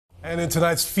And in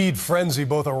tonight's Feed Frenzy,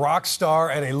 both a rock star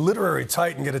and a literary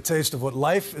titan get a taste of what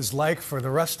life is like for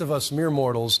the rest of us mere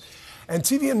mortals. And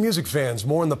TV and music fans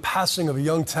mourn the passing of a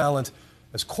young talent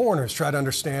as coroners try to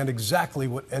understand exactly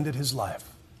what ended his life.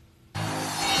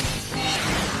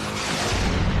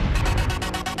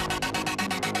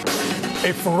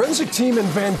 A forensic team in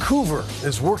Vancouver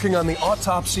is working on the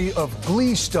autopsy of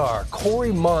Glee star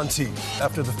Corey Monteith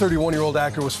after the 31-year-old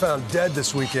actor was found dead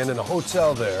this weekend in a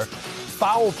hotel there.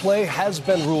 Foul play has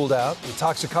been ruled out. The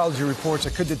toxicology reports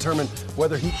that could determine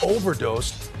whether he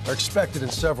overdosed are expected in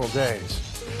several days.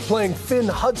 Playing Finn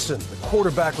Hudson, the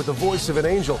quarterback with the voice of an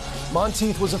angel,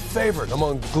 Monteith was a favorite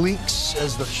among Gleeks,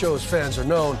 as the show's fans are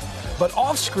known. But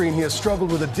off-screen, he has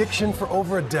struggled with addiction for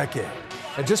over a decade.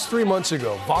 And just 3 months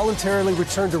ago, voluntarily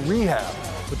returned to rehab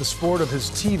with the support of his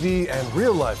TV and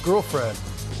real-life girlfriend,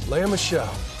 Lea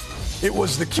Michele. It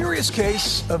was the curious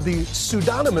case of the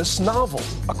pseudonymous novel,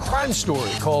 a crime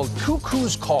story called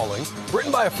Cuckoo's Calling,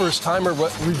 written by a first-timer,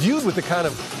 but reviewed with the kind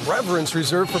of reverence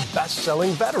reserved for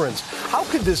best-selling veterans. How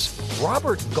could this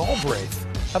Robert Galbraith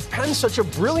have penned such a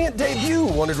brilliant debut,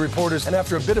 wondered reporters, and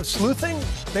after a bit of sleuthing,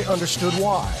 they understood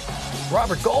why.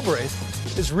 Robert Galbraith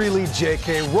is really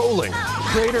J.K. Rowling,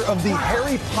 creator of the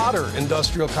Harry Potter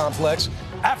industrial complex.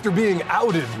 After being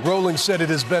outed, Rowling said it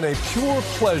has been a pure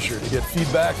pleasure to get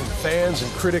feedback from fans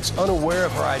and critics unaware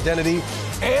of her identity,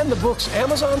 and the book's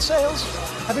Amazon sales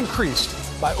have increased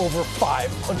by over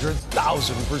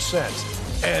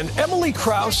 500,000%. And Emily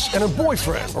Krauss and her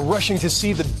boyfriend are rushing to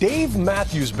see the Dave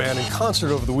Matthews Band in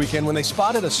concert over the weekend when they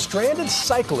spotted a stranded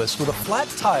cyclist with a flat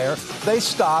tire. They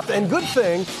stopped, and good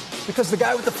thing, because the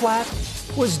guy with the flat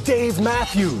was Dave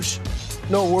Matthews.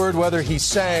 No word whether he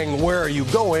sang "Where Are You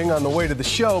Going" on the way to the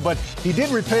show, but he did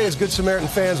repay his Good Samaritan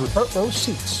fans with front row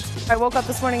seats. I woke up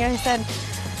this morning and I said,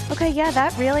 okay, yeah,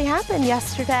 that really happened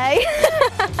yesterday.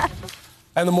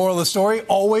 And the moral of the story,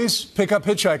 always pick up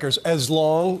hitchhikers as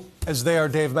long as they are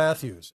Dave Matthews.